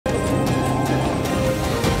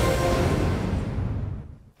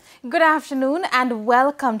Good afternoon and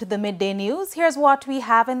welcome to the Midday News. Here's what we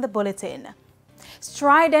have in the bulletin.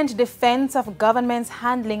 Strident defense of government's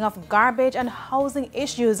handling of garbage and housing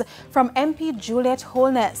issues from MP Juliet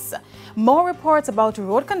Holness. More reports about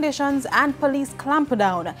road conditions and police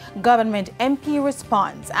clampdown. Government MP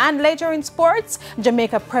response. And later in sports,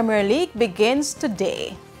 Jamaica Premier League begins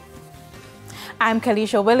today. I'm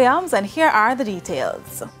Kalisha Williams and here are the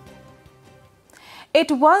details. It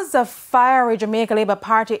was a fiery Jamaica Labour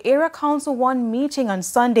Party Area Council 1 meeting on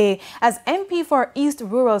Sunday as MP for East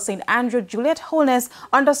Rural St. Andrew Juliet Holness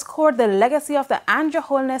underscored the legacy of the Andrew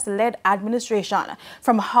Holness-led administration,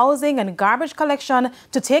 from housing and garbage collection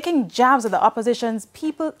to taking jabs at the opposition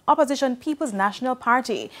People's National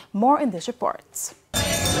Party. More in this report.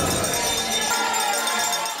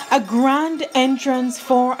 A grand entrance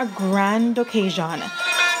for a grand occasion.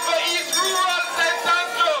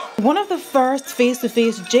 One of the first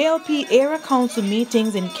face-to-face JLP Area Council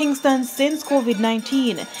meetings in Kingston since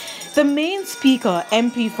COVID-19. The main speaker,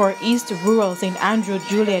 MP for East Rural St. Andrew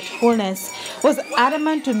Juliet Holness, was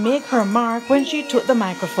adamant to make her mark when she took the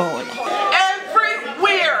microphone.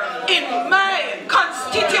 Everywhere in my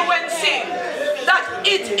constituency that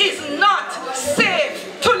it is not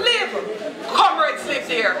safe to live, comrades live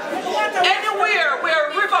there. Anywhere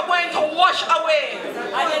where a river going to wash away,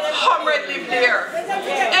 comrades live there.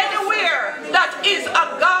 Anywhere that is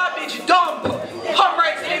a garbage dump,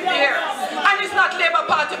 comrades live there. And it's not Labour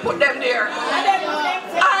Party put them there.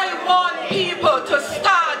 I want people to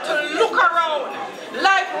start to look around.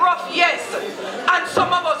 Life rough, yes, and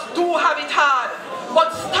some of us do have it hard,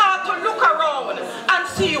 but start to look around and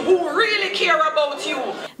see who really care about you.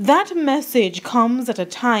 That message comes at a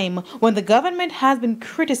time when the government has been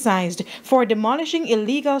criticized for demolishing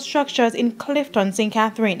illegal structures in Clifton, St.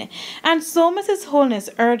 Catherine. And so Mrs. Holness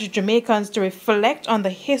urged Jamaicans to reflect on the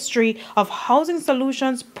history of housing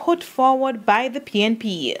solutions put forward by the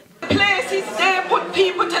PNP. Places they put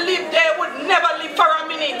people to live, they would never live for a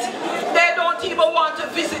minute. They don't even want to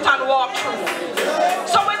visit and walk through.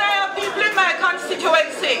 So when I have people in my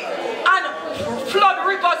constituency and flood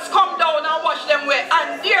rivers come down and wash them away,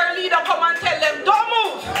 and their leader come and tell them, don't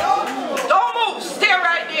move, stay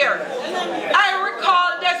right there. I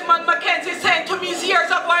recall Desmond McKenzie saying to me years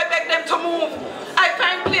ago, I beg them to move. I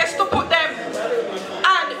find place to put them,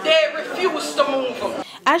 and they refuse to move.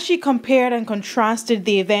 As she compared and contrasted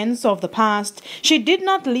the events of the past, she did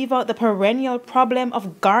not leave out the perennial problem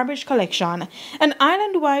of garbage collection. An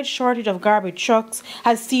island-wide shortage of garbage trucks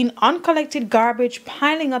has seen uncollected garbage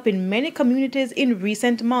piling up in many communities in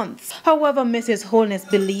recent months. However, Mrs. Holness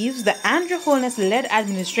believes the Andrew Holness-led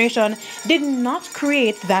administration did not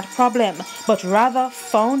create that problem, but rather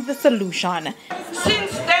found the solution.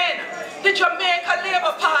 Since then, the Jamaica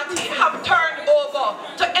Labour Party have turned over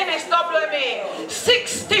to NSWMA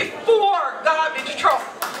 64 garbage trucks.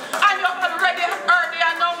 And you already heard the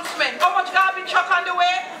announcement. How much garbage truck on the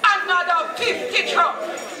way? Another 50 trucks.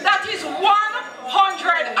 That is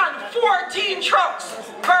 114 trucks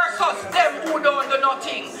versus them who don't do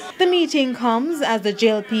nothing. The meeting comes as the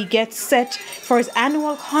JLP gets set for its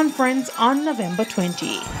annual conference on November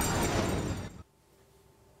 20.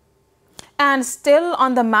 And still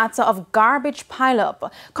on the matter of garbage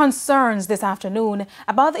pileup, concerns this afternoon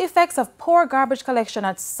about the effects of poor garbage collection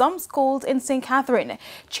at some schools in St. Catherine.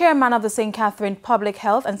 Chairman of the St. Catherine Public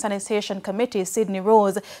Health and Sanitation Committee, Sidney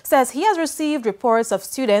Rose, says he has received reports of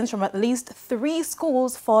students from at least 3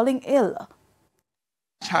 schools falling ill.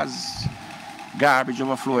 It has garbage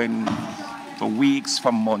overflowing for weeks,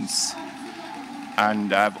 for months.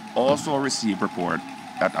 And I've also received report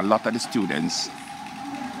that a lot of the students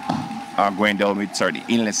are going down with certain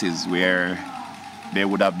illnesses where they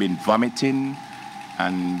would have been vomiting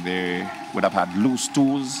and they would have had loose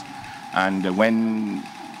stools, and when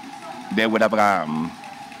they would have gone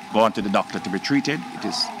to the doctor to be treated, it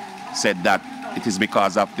is said that it is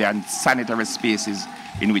because of the unsanitary spaces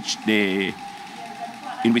in which they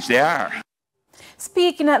are.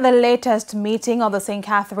 Speaking at the latest meeting of the St.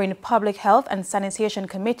 Catherine Public Health and Sanitation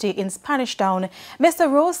Committee in Spanish Town, Mr.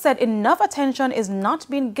 Rose said enough attention is not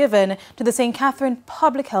being given to the St. Catherine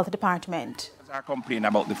Public Health Department. I complain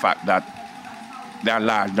about the fact that there are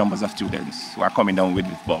large numbers of students who are coming down with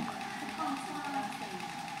this bug.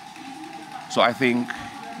 So I think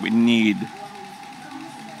we need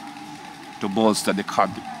to bolster the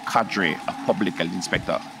cadre of public health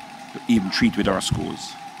inspector to even treat with our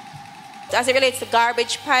schools. As it relates to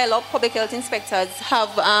garbage pile-up, public health inspectors have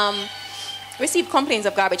received complaints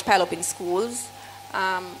of garbage pile-up in schools.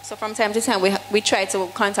 So from time to time, we try to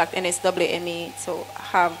contact NSWMA to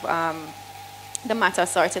have the matter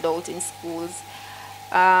sorted out in schools.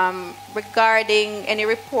 regarding any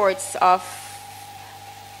reports of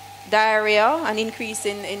diarrhea, an increase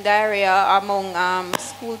in diarrhea among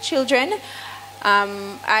school children.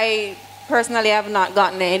 I personally have not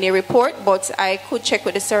gotten any report, but I could check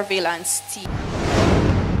with the surveillance team.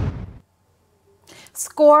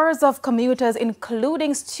 Scores of commuters,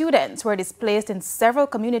 including students, were displaced in several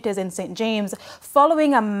communities in St. James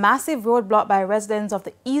following a massive roadblock by residents of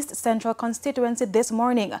the East Central constituency this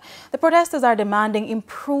morning. The protesters are demanding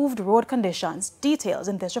improved road conditions. Details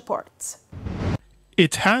in this report.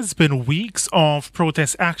 It has been weeks of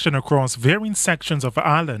protest action across varying sections of the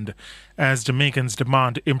island as Jamaicans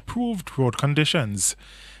demand improved road conditions.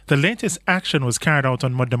 The latest action was carried out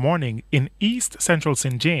on Monday morning in East Central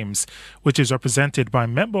St. James, which is represented by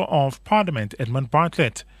Member of Parliament Edmund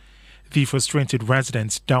Bartlett. The frustrated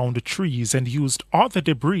residents downed trees and used other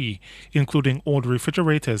debris, including old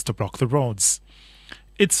refrigerators, to block the roads.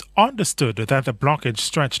 It's understood that the blockage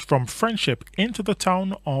stretched from Friendship into the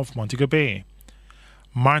town of Montego Bay.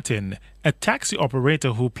 Martin, a taxi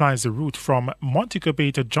operator who plies the route from Montego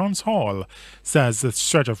Bay to Johns Hall, says the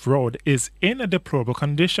stretch of road is in a deplorable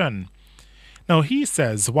condition. Now, he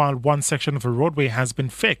says while one section of the roadway has been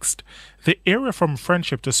fixed, the area from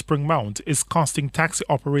Friendship to Spring Mount is costing taxi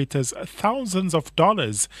operators thousands of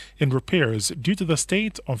dollars in repairs due to the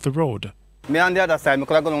state of the road. Me on the other side, I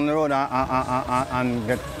could have gone on the road and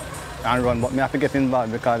run, but I have to get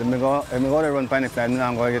involved because if I go to run by the side,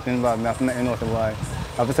 I'm going to get involved. I have to make you know why.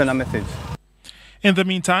 I have to send a message. In the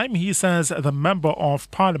meantime, he says the Member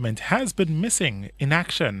of Parliament has been missing in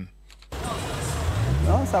action.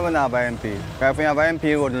 No, so we have an MP. If we have an MP,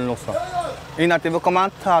 we wouldn't look so. He not even come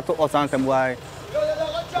and talk to us and say, why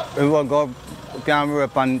we will go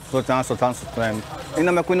camera and so time. He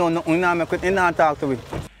not talk to me.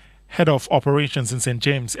 Head of Operations in St.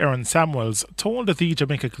 James, Aaron Samuels, told the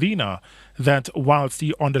Jamaica Gleaner that whilst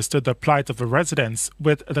he understood the plight of the residents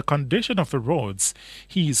with the condition of the roads,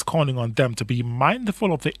 he is calling on them to be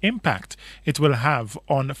mindful of the impact it will have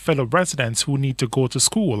on fellow residents who need to go to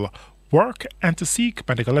school, work, and to seek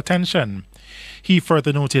medical attention. He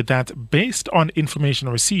further noted that based on information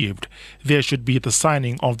received, there should be the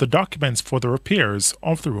signing of the documents for the repairs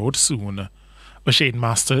of the road soon. O'Shane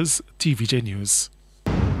Masters, TVJ News.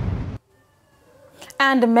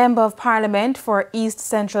 And the Member of Parliament for East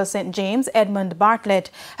Central St. James, Edmund Bartlett,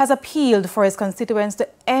 has appealed for his constituents to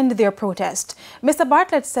end their protest. Mr.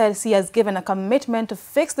 Bartlett says he has given a commitment to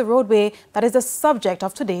fix the roadway that is the subject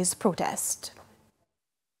of today's protest.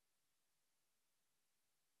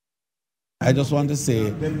 I just want to say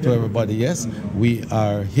to everybody, yes, we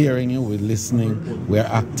are hearing you, we're listening, we're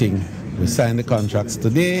acting. We signed the contracts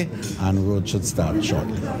today and road should start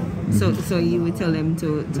shortly. So you will tell them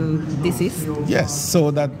to desist? Yes,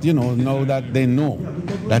 so that, now that they know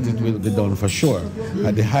that it will be done for sure.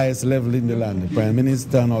 At the highest level in the land, the Prime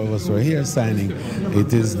Minister and all of us who are here signing,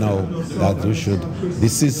 it is now that we should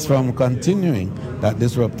desist from continuing that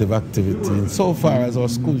disruptive activity. And so far as our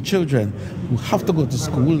school children who have to go to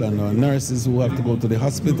school and our nurses who have to go to the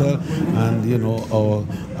hospital and, our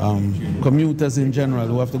commuters in general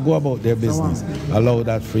who have to go about their business, allow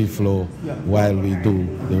that free flow while we do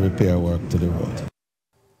the repair work to the road.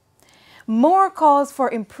 More calls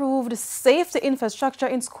for improved safety infrastructure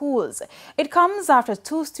in schools. It comes after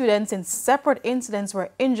 2 students in separate incidents were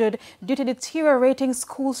injured due to deteriorating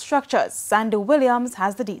school structures. Sandy Williams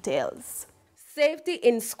has the details. Safety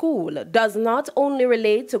in school does not only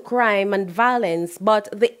relate to crime and violence, but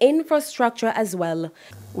the infrastructure as well.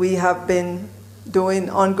 We have been doing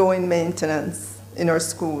ongoing maintenance in our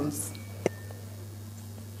schools.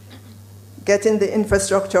 Getting the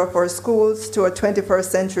infrastructure for schools to a 21st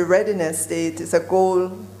century readiness state is a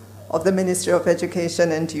goal of the Ministry of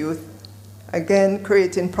Education and Youth. Again,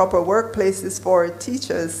 creating proper workplaces for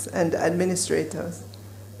teachers and administrators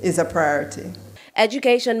is a priority.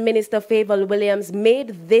 Education Minister Favour Williams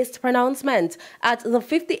made this pronouncement at the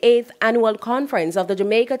 58th Annual Conference of the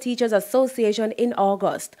Jamaica Teachers Association in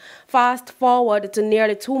August. Fast forward to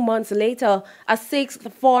nearly 2 months later, a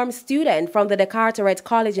 6th form student from the Carteret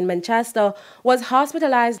College in Manchester was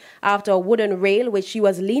hospitalized after a wooden rail which she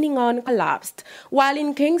was leaning on collapsed. While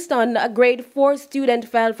in Kingston, a grade 4 student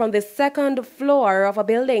fell from the 2nd floor of a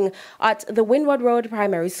building at the Windward Road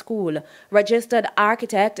Primary School. Registered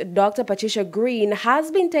architect Dr. Patricia Green has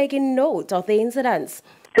been taking note of the incidents.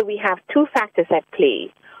 So we have 2 factors at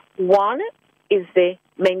play. One is the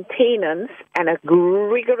maintenance and a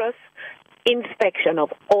rigorous inspection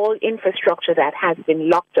of all infrastructure that has been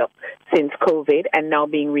locked up since COVID and now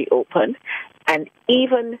being reopened. And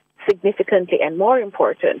even significantly and more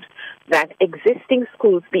important, that existing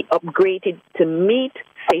schools be upgraded to meet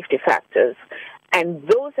safety factors And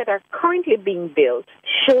those that are currently being built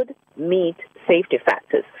should meet safety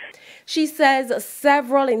factors. She says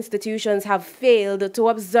several institutions have failed to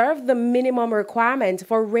observe the minimum requirement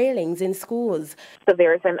for railings in schools. So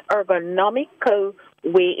there is an ergonomical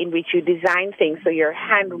way in which you design things so your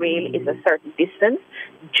handrail is a certain distance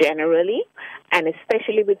generally, and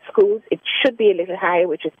especially with schools it should be a little higher,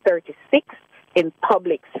 which is 36 in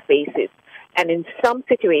public spaces, and in some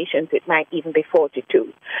situations it might even be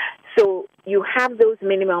 42. So you have those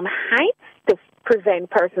minimum heights to prevent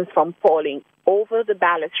persons from falling over the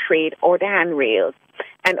balustrade or the handrails,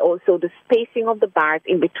 and also the spacing of the bars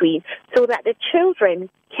in between so that the children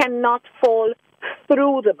cannot fall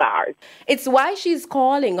through the bars. It's why she's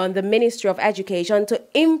calling on the Ministry of Education to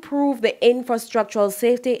improve the infrastructural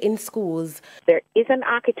safety in schools. There is an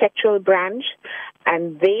architectural branch,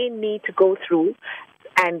 and they need to go through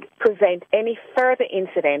and prevent any further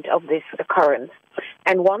incident of this occurrence.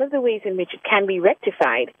 And one of the ways in which it can be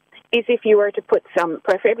rectified is if you were to put some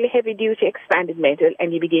preferably heavy-duty expanded metal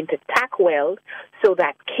and you begin to tack weld so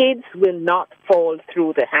that kids will not fall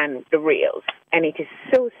through the rails. And it is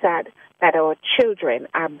so sad that our children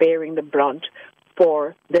are bearing the brunt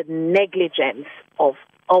for the negligence of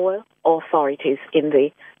our authorities in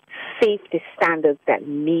the safety standards that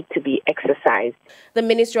need to be exercised. The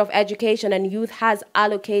Ministry of Education and Youth has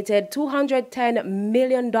allocated $210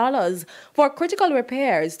 million for critical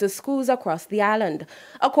repairs to schools across the island.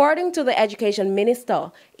 According to the Education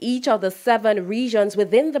Minister, each of the 7 regions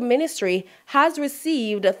within the ministry has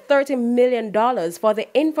received $30 million for the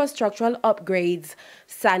infrastructural upgrades.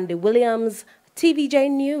 Sandy Williams,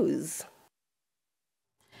 TVJ News.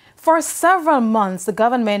 For several months, the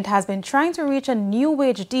government has been trying to reach a new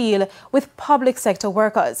wage deal with public sector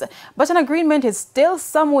workers, but an agreement is still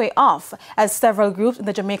some way off, as several groups in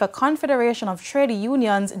the Jamaica Confederation of Trade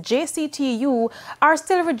Unions, JCTU, are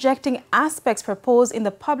still rejecting aspects proposed in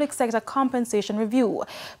the public sector compensation review.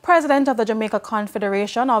 President of the Jamaica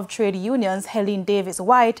Confederation of Trade Unions, Helene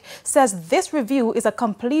Davis-White, says this review is a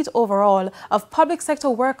complete overhaul of public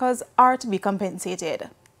sector workers are to be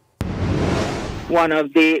compensated. One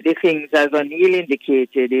of the things, as O'Neill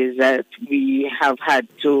indicated, is that we have had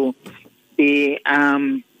to be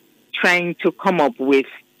trying to come up with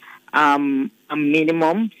a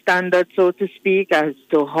minimum standard, so to speak, as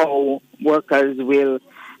to how workers will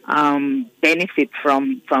benefit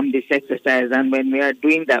from this exercise. And when we are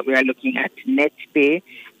doing that, we are looking at net pay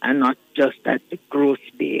and not just at the gross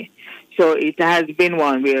pay. So it has been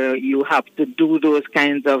one where you have to do those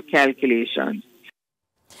kinds of calculations.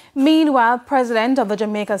 Meanwhile, President of the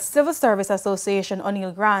Jamaica Civil Service Association,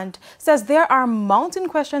 O'Neill Grant, says there are mounting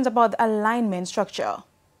questions about the alignment structure.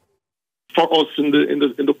 For us in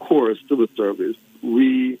the core civil service,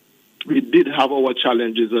 we did have our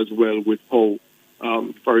challenges as well with how,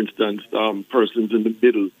 for instance, persons in the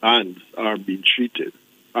middle bands are being treated,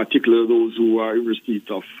 particularly those who are in receipt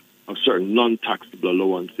of certain non-taxable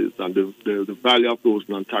allowances, and the value of those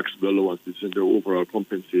non-taxable allowances in their overall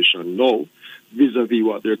compensation now, vis-a-vis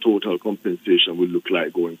what their total compensation will look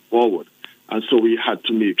like going forward. And so we had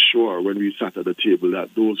to make sure when we sat at the table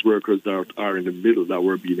that those workers that are in the middle that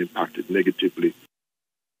were being impacted negatively.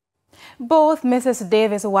 Both Mrs.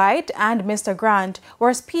 Davis-White and Mr. Grant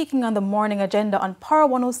were speaking on the morning agenda on Power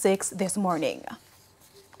 106 this morning.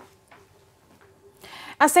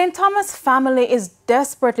 A St. Thomas family is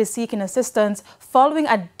desperately seeking assistance following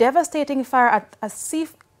a devastating fire at a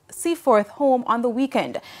Seaforth home on the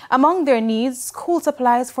weekend. Among their needs, school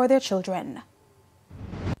supplies for their children.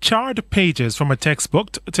 Charred pages from a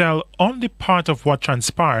textbook tell only part of what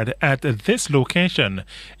transpired at this location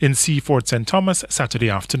in Seaforth, St. Thomas,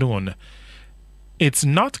 Saturday afternoon. It's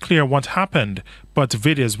not clear what happened, but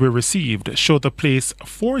videos we received show the place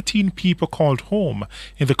 14 people called home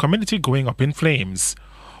in the community going up in flames.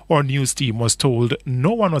 Our news team was told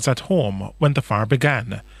no one was at home when the fire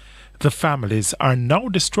began. The families are now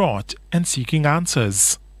distraught and seeking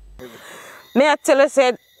answers. May I tell you,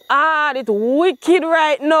 said, it's wicked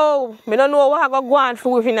right now. I don't know what I'm going to go on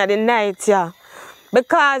for within the night, yeah.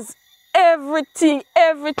 Because everything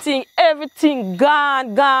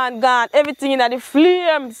gone. Everything in the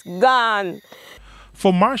flames gone.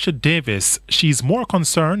 For Marsha Davis, she's more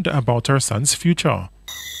concerned about her son's future.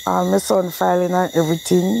 My son filing and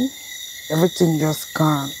everything just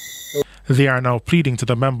gone. They are now pleading to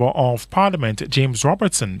the Member of Parliament, James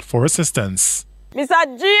Robertson, for assistance. Mr.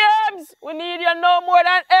 James, we need you no more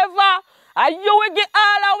than ever. And you will get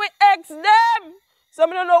all our ex them. So I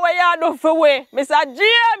don't know what you do for we. Mr.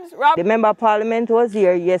 James. The Member of Parliament was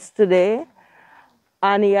here yesterday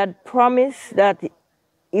and he had promised that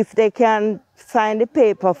if they can find the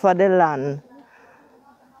paper for the land,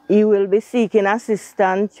 he will be seeking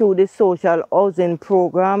assistance through the social housing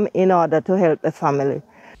program in order to help the family.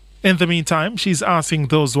 In the meantime, she's asking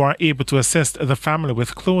those who are able to assist the family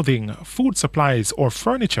with clothing, food supplies, or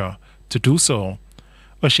furniture to do so.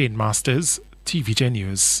 O'Shane Masters, TVJ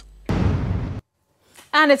News.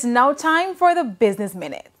 And it's now time for the Business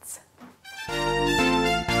Minute.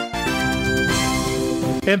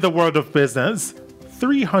 In the world of business,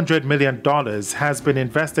 $300 million has been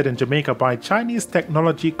invested in Jamaica by Chinese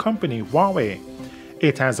technology company Huawei.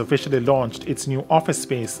 It has officially launched its new office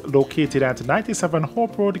space located at 97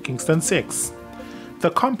 Hope Road, Kingston 6. The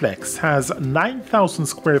complex has 9,000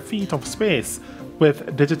 square feet of space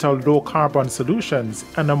with digital low-carbon solutions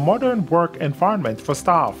and a modern work environment for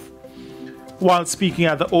staff. While speaking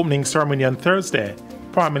at the opening ceremony on Thursday,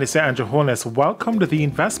 Prime Minister Andrew Holness welcomed the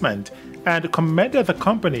investment and commended the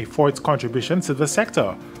company for its contributions to the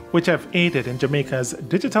sector, which have aided in Jamaica's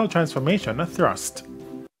digital transformation thrust.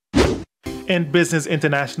 In business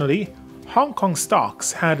internationally, Hong Kong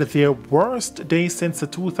stocks had their worst day since the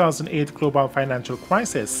 2008 global financial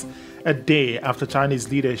crisis, a day after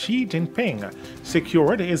Chinese leader Xi Jinping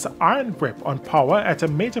secured his iron grip on power at a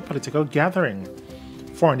major political gathering.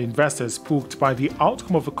 Foreign investors, spooked by the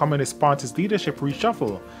outcome of the Communist Party's leadership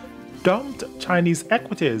reshuffle, dumped Chinese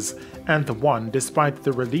equities and won despite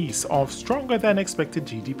the release of stronger than expected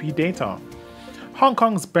GDP data. Hong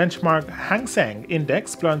Kong's benchmark Hang Seng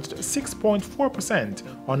index plunged 6.4%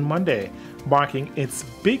 on Monday, marking its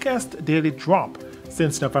biggest daily drop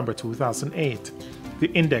since November 2008.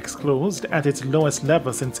 The index closed at its lowest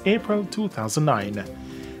level since April 2009.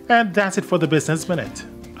 And that's it for the Business Minute.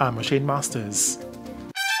 I'm O'Shane Masters.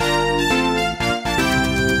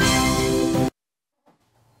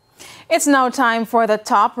 It's now time for the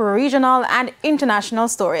top regional and international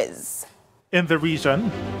stories. In the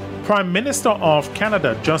region, Prime Minister of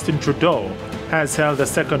Canada Justin Trudeau has held a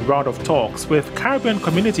second round of talks with Caribbean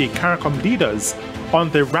community CARICOM leaders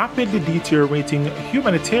on the rapidly deteriorating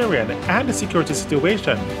humanitarian and security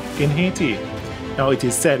situation in Haiti. Now, it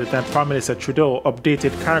is said that Prime Minister Trudeau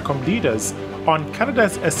updated CARICOM leaders on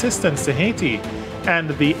Canada's assistance to Haiti and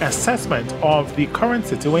the assessment of the current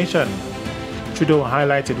situation. Trudeau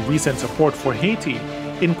highlighted recent support for Haiti,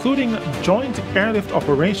 including joint airlift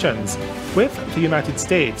operations with the United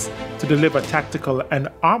States to deliver tactical and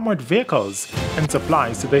armored vehicles and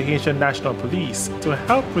supplies to the Haitian National Police to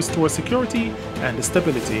help restore security and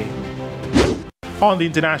stability. On the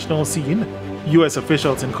international scene, U.S.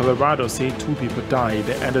 officials in Colorado say 2 people died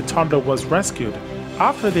and a toddler was rescued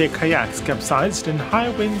after their kayaks capsized in high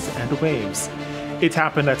winds and waves. It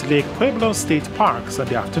happened at Lake Pueblo State Park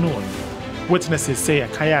Sunday afternoon. Witnesses say a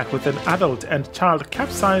kayak with an adult and child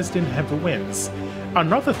capsized in heavy winds.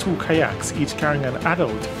 Another 2 kayaks, each carrying an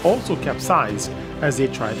adult, also capsized as they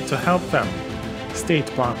tried to help them. State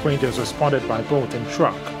Park rangers responded by boat and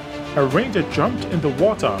truck. A ranger jumped in the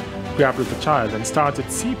water, grabbed the child, and started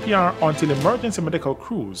CPR until emergency medical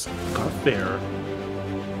crews got there.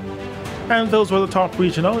 And those were the top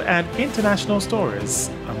regional and international stories.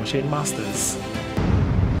 I'm O'Shane Masters.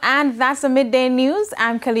 And that's the Midday News.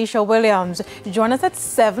 I'm Kalisha Williams. Join us at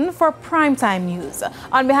 7 for Primetime News.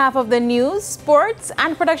 On behalf of the news, sports,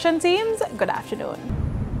 and production teams, good afternoon.